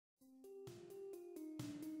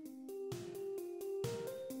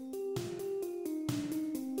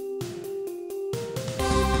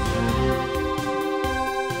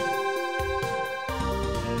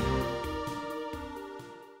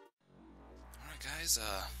guys,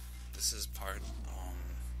 this is part,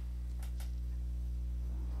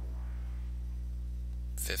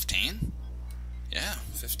 15? Yeah,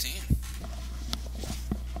 15.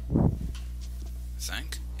 I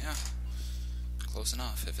think, yeah. Close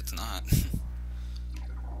enough, if it's not.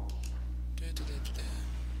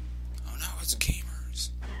 Oh no, it's gamers!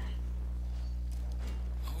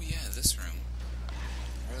 Oh yeah, this room.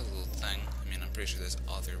 Right, a little thing. I mean, I'm pretty sure there's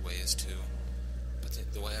other ways too. But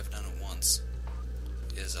the way I've done it once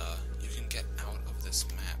is, you can get out of this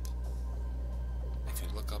map. If you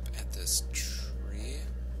look up at this tree,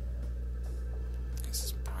 I think this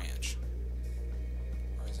is branch.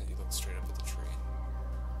 Or is it you look straight up at the tree?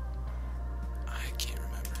 I can't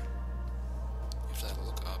remember. You have to like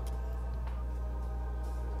look up.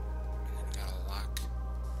 And then you gotta lock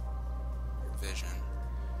your vision.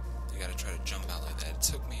 You gotta try to jump out like that. It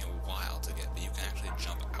took me a while to get, but you can actually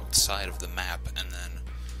jump outside of the map and then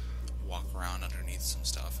walk around underneath some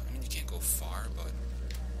stuff. I mean, you can't go far, but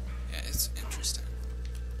yeah, it's interesting.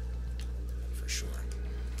 For sure.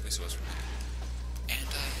 At least it was for me. And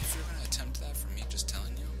if you're gonna attempt that from me just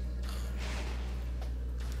telling you,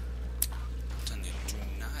 I'm telling you, do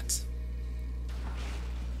not,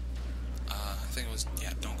 I think it was,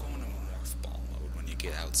 yeah, don't go into morph ball mode when you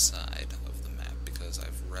get outside of the map, because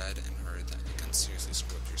I've read and heard that it can seriously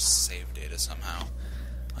screw up your save data somehow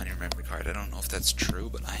on your memory card. I don't know if that's true,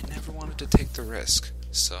 but I never wanted to take the risk,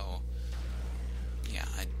 so yeah,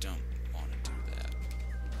 I don't want to do that.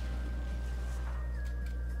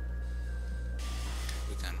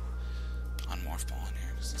 We can unmorph ball in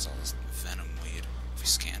here, because there's all this venom weed. Have we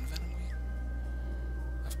scanned venom weed?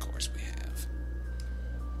 Of course we have.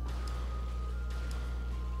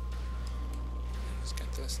 Let's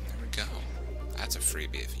get this, and there we go. That's a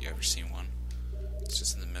freebie if you ever see one. It's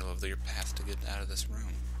just in the middle of your path to get out of this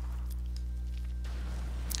room.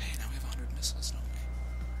 Hey, now we have 100 missiles, don't we?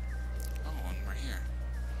 Oh, and we're here.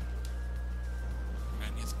 We're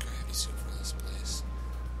gonna need the gravity suit for this place.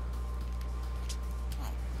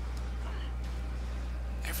 Oh.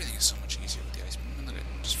 Everything is so much easier with the ice beam. Look at it.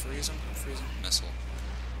 Just freeze them, missile.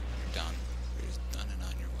 You're done. You're just done and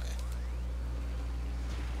on your way.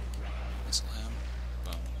 Missile him.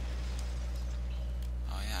 Boom.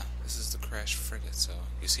 Oh yeah, this is the crashed frigate, so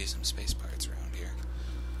you see some space pirates around here.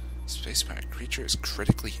 Space pirate creature is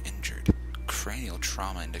critically injured. Cranial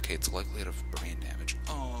trauma indicates likelihood of brain damage.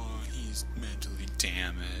 Oh, he's mentally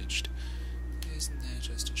damaged. Isn't that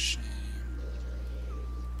just a shame?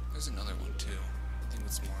 There's another one too. I think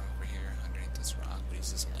it's more over here underneath this rock, but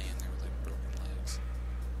he's just laying there with like broken legs.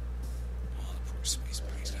 Oh, the poor space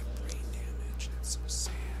pirate, he's got brain damage. It's so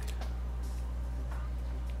sad.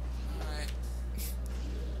 Alright.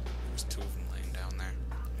 There's two of them laying down there.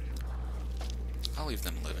 I'll leave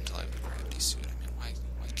them live until I have the gravity suit. I mean, why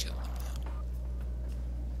kill them now?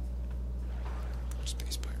 Poor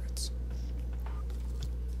space pirates.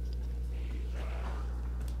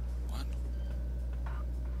 What?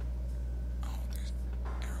 Oh, there's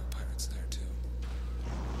arrow pirates there too.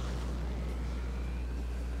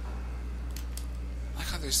 I like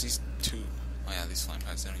how there's these two. Oh yeah, these flying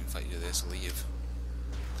pirates, they don't even fight you, they just leave.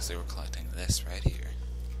 Because they were collecting this right here.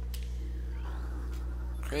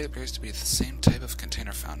 Crate appears to be the same type of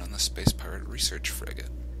container found on the Space Pirate Research Frigate.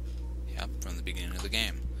 Yep, from the beginning of the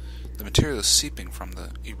game. The material seeping from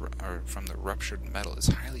the ruptured metal is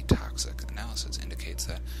highly toxic. Analysis indicates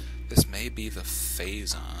that this may be the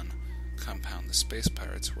phazon compound the space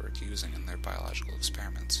pirates were using in their biological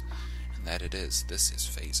experiments. And that it is. This is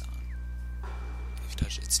phazon. If you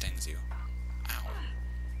touch it, it stings you. Ow.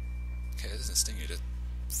 Okay, it doesn't sting you, it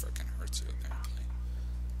just frickin' hurts you, apparently.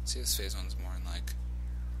 See, this phazon's more in, like,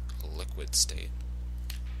 a liquid state.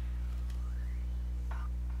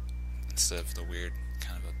 Instead of the weird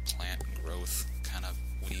kind of a plant growth kind of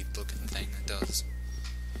weed looking thing it does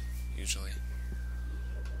usually.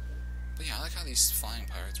 But yeah, I like how these flying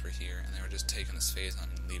pirates were here and they were just taking this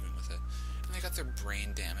phazon and leaving with it. And they got their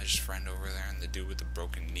brain damaged friend over there and the dude with the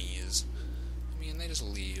broken knees. I mean, they just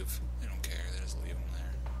leave. They don't care, they just leave them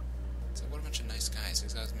there. So what a bunch of nice guys.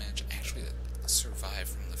 These guys managed actually to survive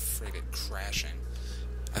from the frigate crashing.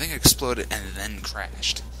 I think it exploded and then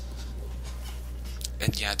crashed.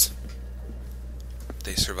 And yet,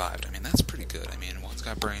 they survived. I mean, that's pretty good. I mean, one's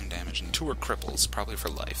got brain damage and two are cripples, probably for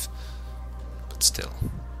life. But still.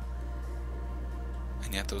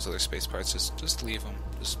 And yet those other space pirates just leave them.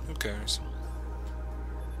 Just, who cares?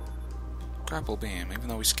 Grapple beam. Even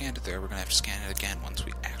though we scanned it there, we're going to have to scan it again once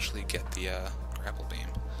we actually get the grapple beam.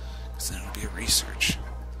 Because then it'll be a research.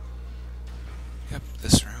 Yep,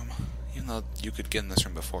 this room. Even though you could get in this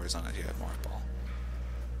room before as long as you had morph ball.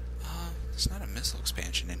 There's not a missile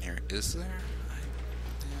expansion in here, is there?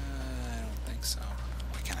 think so.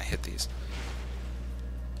 Why can't I hit these?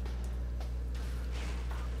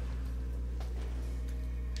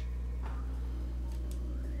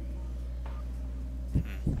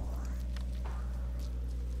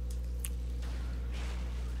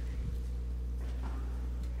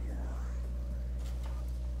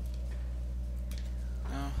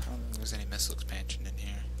 There's any missile expansion in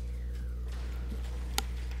here.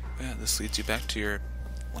 Yeah, this leads you back to your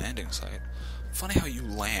landing site. Funny how you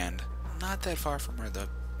land not that far from where the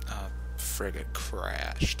frigate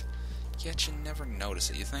crashed, yet you never notice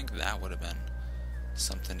it. You think that would have been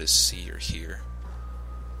something to see or hear.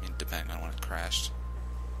 I mean, depending on when it crashed.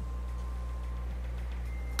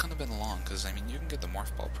 Couldn't have been long, because, I mean, you can get the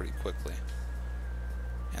morph ball pretty quickly.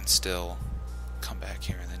 And still come back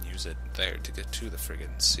here and then use it there to get to the frigate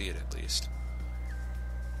and see it at least.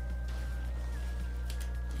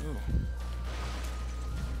 Ooh.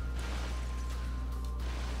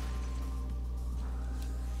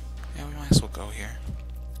 Yeah, we might as well go here.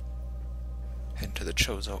 Head to the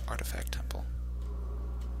Chozo Artifact Temple.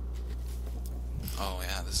 Oh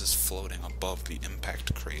yeah, this is floating above the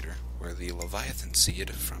impact crater, where the Leviathan seed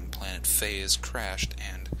from planet Phase crashed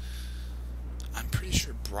and I'm pretty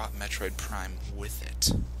sure brought Metroid Prime with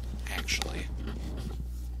it, actually.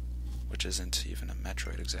 Which isn't even a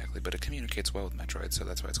Metroid exactly, but it communicates well with Metroid, so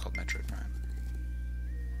that's why it's called Metroid Prime.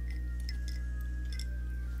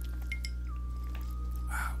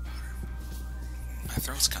 Wow. My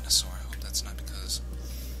throat's kind of sore. I hope that's not because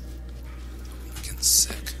I'm getting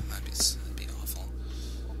sick. That'd be awful.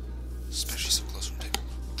 Especially so close when Type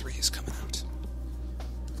 3 is coming out.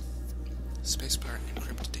 Spaceport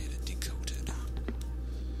encrypted data decoded.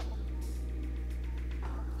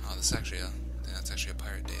 Oh, that's actually that's actually a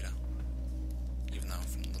pirate data. Even though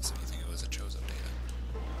from the looks of it you think it was a Chozo data.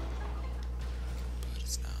 But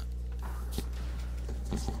it's not.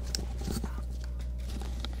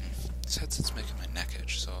 This headset's making my neck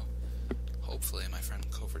itch, so hopefully my friend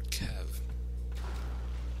Covert Kev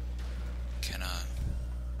can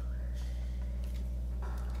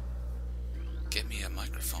get me a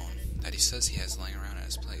microphone that he says he has laying around at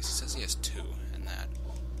his place. He says he has two, and that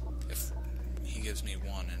if he gives me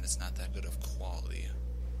one and it's not that good of quality,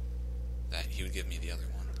 that he would give me the other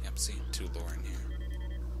one. Yep, see? 2 lore in here.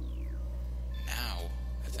 Now,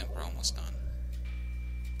 I think we're almost done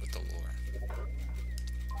with the lore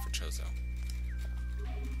for Chozo. 1,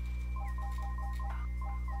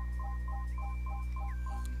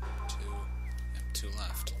 2, yep, 2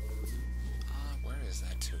 left. Where is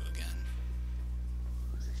that 2 again?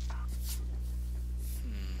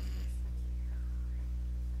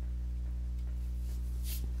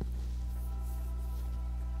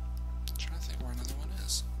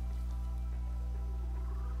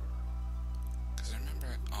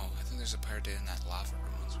 There's a pirate data in that lava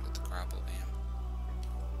ruins with the grapple beam.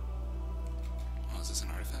 Oh, is this an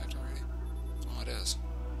artifact already? Oh, it is.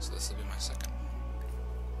 So this will be my second one.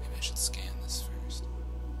 Maybe I should scan this first.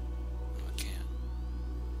 Oh, I can't.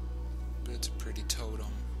 But it's a pretty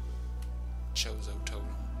totem. Chozo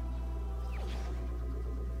totem.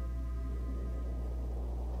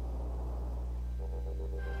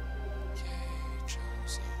 Yay,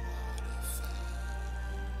 Chozo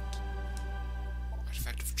artifact.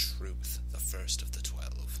 Artifact of Truth, the first of the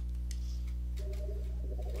 12.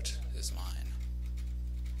 What is mine?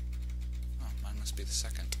 Oh, mine must be the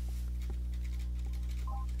second.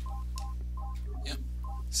 Yep,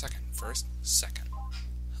 second. First, second.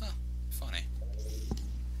 Huh, funny.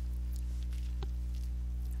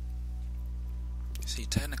 See,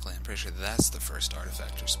 technically, I'm pretty sure that's the first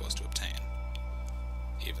artifact you're supposed to obtain.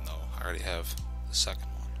 Even though I already have the second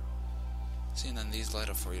one. See, and then these light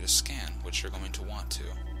up for you to scan, which you're going to want to.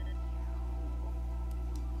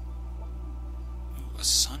 Ooh, a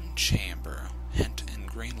sun chamber. Hint in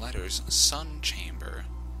green letters, sun chamber.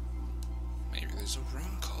 Maybe there's a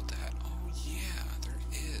room called that. Oh yeah, there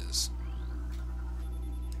is.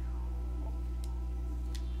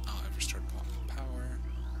 Oh, I've restored power.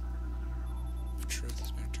 If truth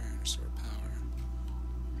has been returned, restore power.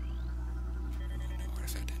 Ooh, new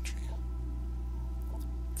artifact entry.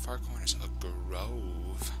 Far corners a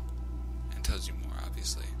grove, and tells you more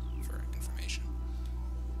obviously for information.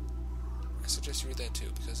 I suggest you read that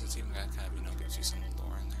too, because it's even got kind of, gives you some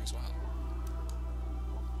lore in there as well.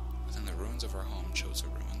 Within the ruins of our home, Chozo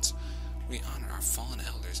ruins, we honor our fallen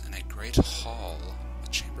elders in a great hall. A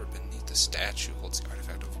chamber beneath the statue holds the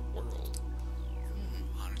artifact of a world.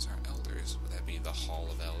 Honors our elders. Would that be the Hall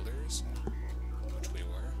of Elders? Which we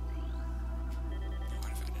were. New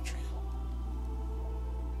artifact entry.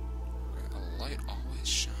 A light always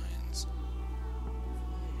shines.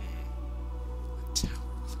 A tower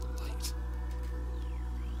with light.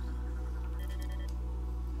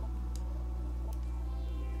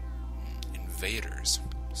 invaders,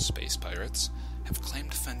 space pirates, have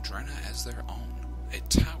claimed Fendrena as their own. A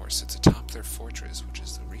tower sits atop their fortress, which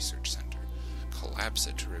is the research center. Collapse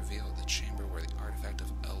it to reveal the chamber where the artifact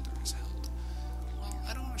of Elder is held. Well,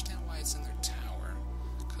 I don't understand why it's in their tower,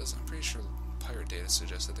 because I'm pretty sure pirate data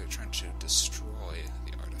suggests that they're trying to destroy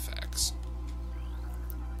the artifacts.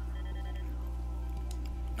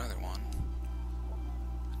 Another one.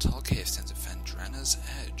 A tall cave stands at Fendrena's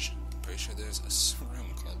Edge. I'm pretty sure there's a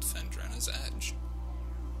room called Fendrena's Edge.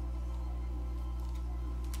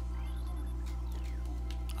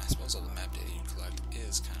 I suppose all the map data you collect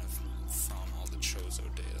is kind of from all the Chozo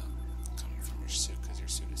data coming from your suit, because your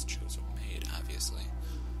suit is Chozo made, obviously.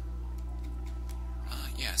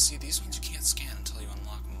 Yeah, see, these ones you can't scan until you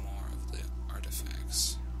unlock more of the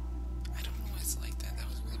artifacts. I don't know why it's like that. That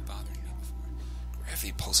was really bothering me before.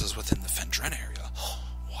 Gravity pulses within the Fendrena area.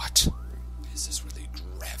 What? Is this where the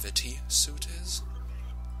gravity suit is?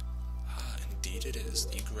 Ah, indeed it is.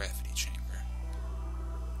 The gravity chamber.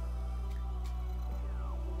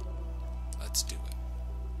 Let's do it.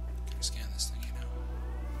 Can I scan this thingy now?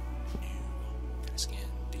 No. Can I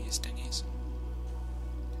scan these thingies?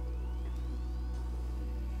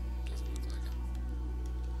 Doesn't look like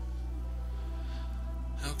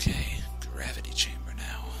it. Okay, gravity chamber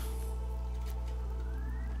now.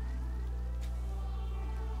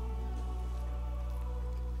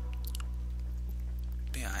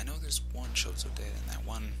 But yeah, I know there's one Chozo data in that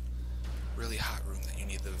one really hot room that you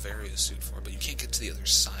need the various suit for, but you can't get to the other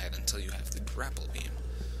side until you have the grapple beam,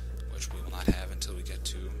 which we will not have until we get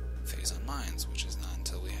to Phase on Mines, which is not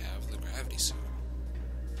until we have the gravity suit.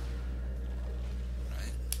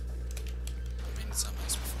 Right? I mean, something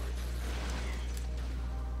else before we go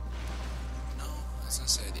there. No, I was gonna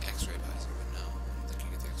say the X-ray visor, but no, I don't think you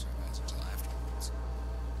get the X-ray visor until afterwards.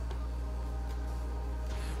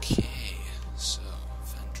 Okay, so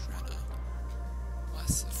Fendrena.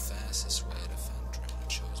 What's the fastest way to Fendrena?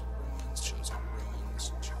 Chozo ruins, Chozo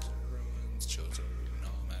ruins, Chozo ruins, Chozo... No,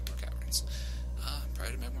 Magma Caverns.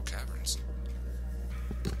 Probably to Magma Caverns.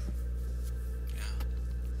 Yeah.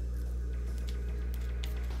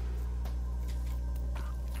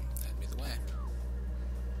 That'd be the way.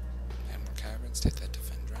 Magma Caverns, take that to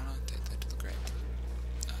Fendrena, take that to the Great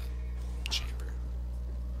Chamber.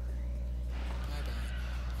 Bye-bye.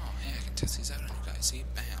 Oh, hey, I can test these out on you guys. See?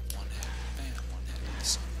 Bam, one hit. Bam, one hit.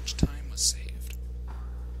 So much time was saved. Or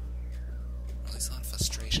at least a lot of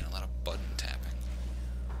frustration, a lot of button tapping.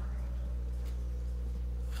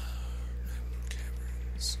 Magma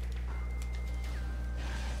Caverns.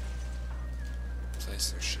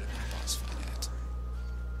 Place there should have been a boss fight at. There.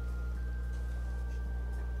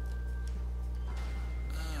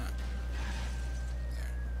 Okay.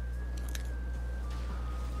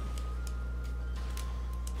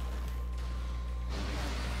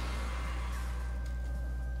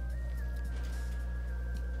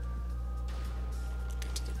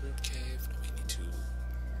 Get to the root cave. Now we need to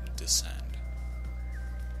descend.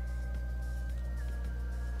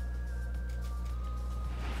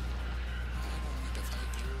 I don't need to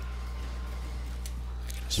fight you. I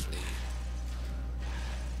can just flee.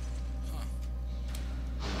 Huh.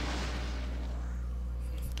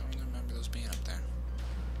 Don't really remember those being up there.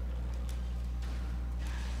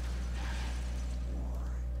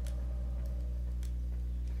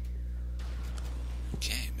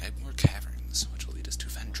 Okay, Magmore Caverns, which will lead us to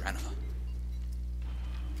Fendrena.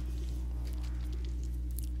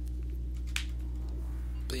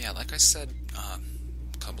 But yeah, like I said a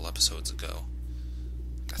couple episodes ago,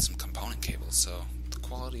 got some component cables, so the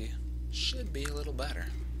quality should be a little better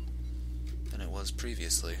than it was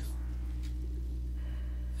previously.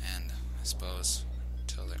 And I suppose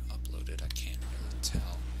until they're uploaded, I can't really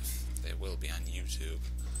tell if they will be on YouTube.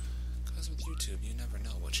 Because with YouTube, you never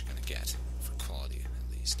know what you're going to get, for quality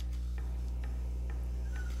at least.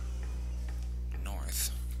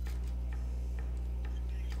 North.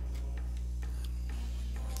 I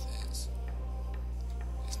don't know what north is.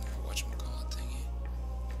 Isn't there a whatchamacallit thingy?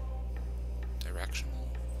 Directional?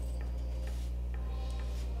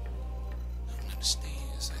 I'm gonna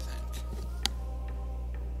sneeze, I think.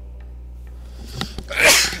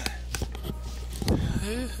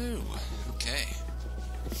 Hoo-hoo. Okay.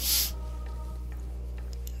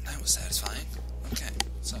 That was satisfying. Okay,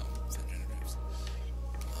 so, Fendrena Drifts.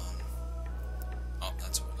 Oh,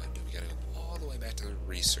 that's what we gotta do. We gotta go all the way back to the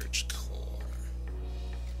research core.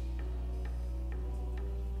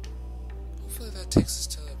 Hopefully that takes us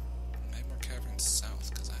to Magmore Caverns South,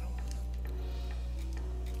 because I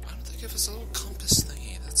don't think if it's a little compass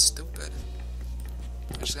thingy. That's stupid.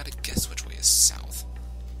 I just gotta guess which way is south.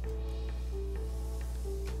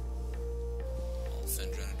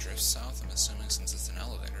 Fendrena drifts south, I'm assuming since it's an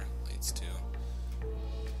elevator, leads to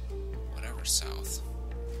whatever south.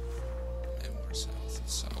 Maybe more south.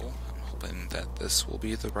 So, I'm hoping that this will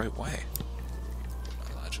be the right way.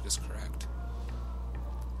 My logic is correct.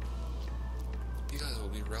 Because we'll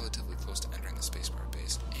be relatively close to entering the spacebar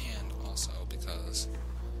base, and also because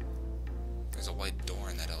there's a white door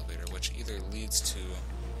in that elevator, which either leads to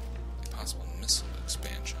a possible missile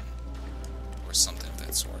expansion, or something of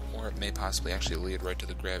that sort, or it may possibly actually lead right to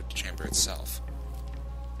the gravity chamber itself.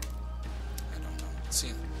 I don't know.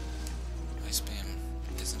 See, Ice Beam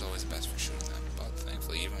isn't always the best for shooting them, but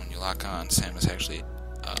thankfully, even when you lock on, Samus actually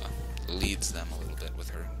leads them a little bit with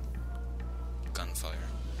her gunfire.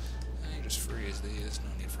 And you just freeze these, no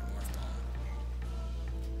need for Morph Ball.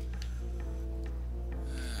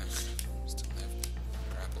 Still have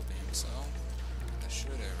grapple beam, so gotta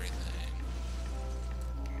shoot everything.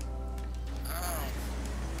 Oh.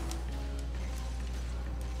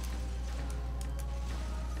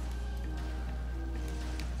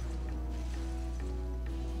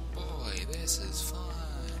 Boy, this is fun.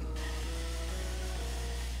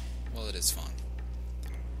 Well, it is fun.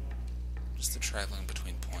 Just the traveling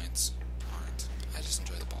between points aren't. I just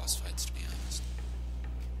enjoy the boss fights, to be honest.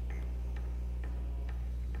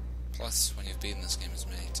 Plus, when you've beaten this game as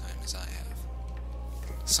many times as I have,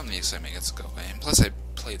 some of the excitement gets to go away. And plus, I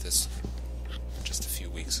played this just a few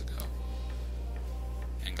weeks ago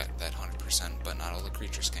and got that 100%, but not all the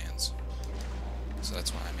creature scans. So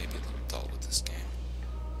that's why I may be a little dull with this game.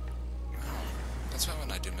 That's why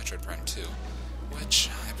when I do Metroid Prime 2, which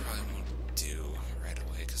I probably won't do right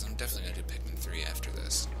away, because I'm definitely going to do Pikmin 3 after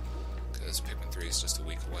this, because Pikmin 3 is just a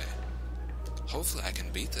week away. Hopefully I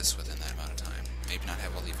can beat this within that amount of time. Maybe not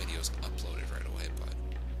have all the videos uploaded right away, but...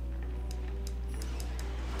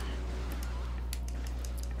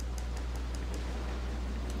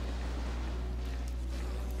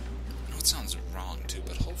 I know it sounds wrong too,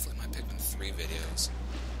 but hopefully my Pikmin 3 videos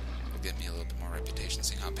will give me a little bit more reputation,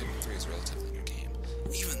 seeing how Pikmin 3 is a relatively new game.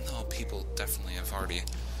 Even though people definitely have already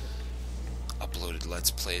uploaded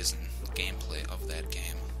Let's Plays and gameplay of that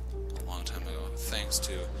game a long time ago, thanks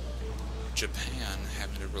to Japan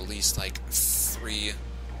having to release like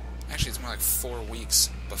actually it's more like 4 weeks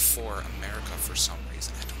before America for some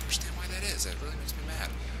reason. I don't understand why that is. That really makes me mad.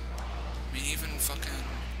 I mean, even fucking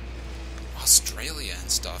Australia and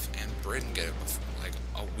stuff and Britain get it before, like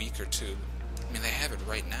a week or two. I mean, they have it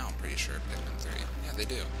right now, I'm pretty sure, Pikmin 3. Yeah, they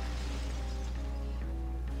do.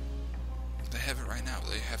 They have it right now.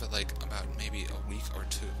 They have it like about maybe a week or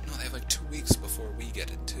two. No, they have like 2 weeks before we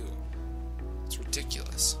get it too. It's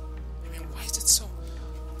ridiculous. I mean, why is it so...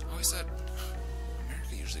 I always thought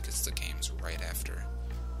America usually gets the games right after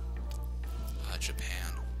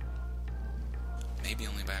Japan. Maybe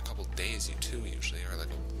only by a couple days, you two usually, or like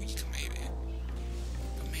a week maybe.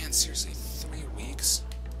 But man, seriously, 3 weeks?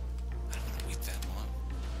 I don't want to wait that long.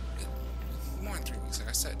 More than 3 weeks, like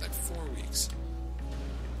I said, like 4 weeks.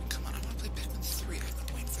 Come on, I want to play Pikmin 3. I've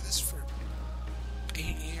been waiting for this for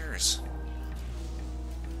 8 years.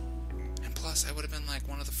 And plus, I would have been like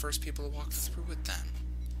one of the first people to walk through it then.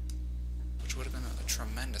 Which would have been a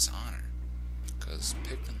tremendous honor. Because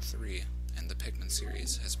Pikmin 3 and the Pikmin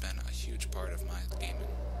series has been a huge part of my gaming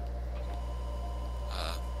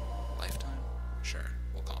lifetime? Sure,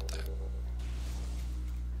 we'll call it that.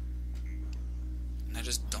 And I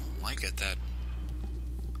just don't like it that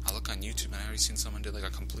I look on YouTube and I already seen someone do like a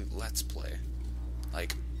complete Let's Play.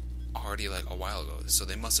 Like, already like a while ago. So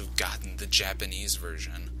they must have gotten the Japanese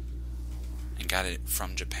version and got it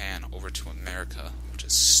from Japan over to America, which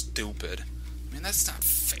is stupid. I mean, that's not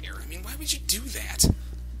fair. I mean, why would you do that?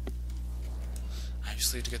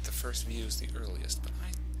 Obviously, to get the first views the earliest, but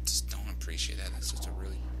I just don't appreciate that. That's just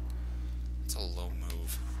it's a low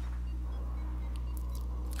move.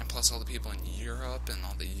 And plus all the people in Europe and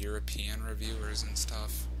all the European reviewers and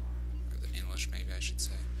stuff, or the English maybe I should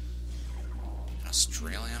say, and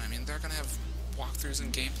Australian, I mean, they're gonna have walkthroughs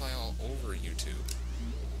and gameplay all over YouTube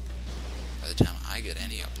by the time I get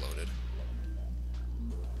any uploaded.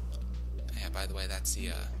 Yeah, by the way, that's the,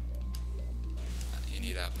 you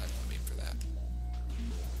need a platform beam for that.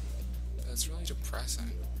 But it's really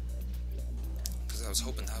depressing. Because I was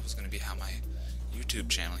hoping that was going to be how my YouTube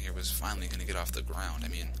channel here was finally going to get off the ground. I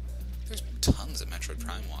mean, there's tons of Metroid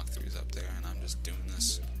Prime walkthroughs up there, and I'm just doing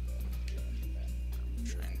this,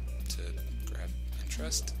 trying to grab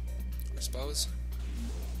interest, I suppose.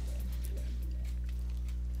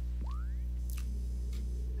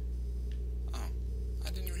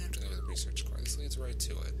 Research core. This leads right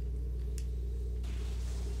to it.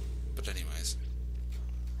 But anyways,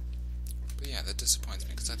 But yeah, that disappoints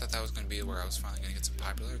me, because I thought that was going to be where I was finally going to get some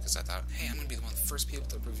popularity, because I thought, hey, I'm going to be one of the first people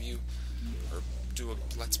to review or do a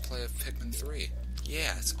Let's Play of Pikmin 3.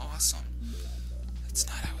 Yeah, it's awesome. That's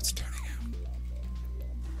not how it's turning out.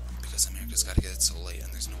 Because America's got to get it so late,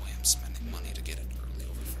 and there's no way I'm spending money to get it early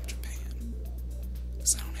over from Japan.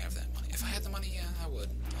 Because I don't have that money. If I had the money, yeah, I would.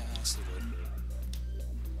 I honestly would.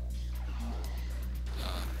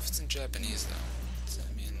 If it's in Japanese, though,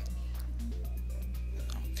 I mean...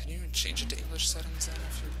 can you change it to English settings then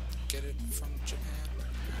if you get it from Japan? I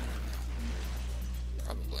don't know.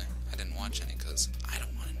 Probably. I didn't watch any because I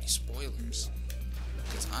don't want any spoilers.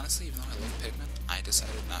 Because honestly, even though I love Pikmin, I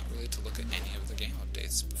decided not really to look at any of the game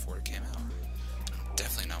updates before it came out. I'm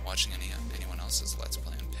definitely not watching anyone else's Let's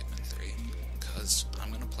Play on Pikmin 3, because I'm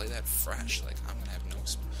going to play that fresh. Like, I'm going to have no...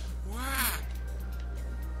 Wah!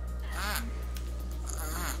 Ah!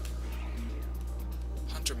 Ah!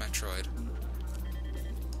 Hunter Metroid.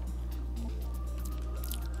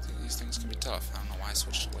 These things can be tough. I don't know why I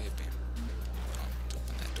switched to wave beam. Oh, to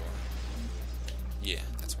open that door. Yeah,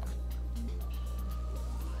 that's why.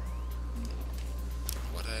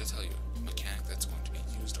 What did I tell you? A mechanic that's going to be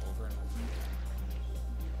used over and over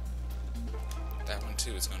again. That one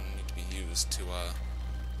too is going to need to be used to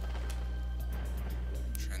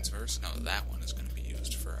transverse. No, that one is going to be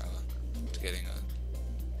used for to getting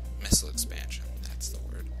a missile expansion. That's the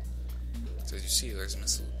word. So as you see, there's a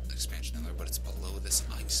missile expansion in there, but it's below this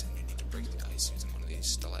ice, and you need to break the ice using one of these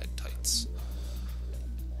stalactites.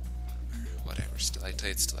 Whatever,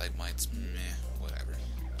 stalactites, stalagmites, meh, whatever.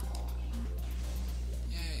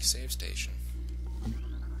 Yay, save station.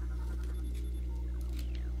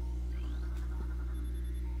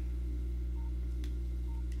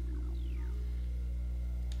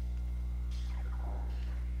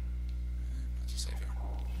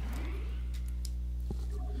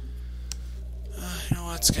 You know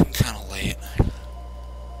what, it's getting kind of late. How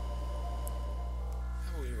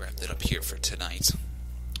about we wrap it up here for tonight?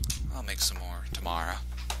 I'll make some more tomorrow.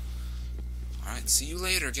 Alright, see you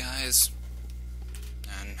later, guys.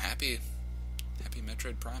 And happy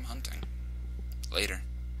Metroid Prime hunting. Later.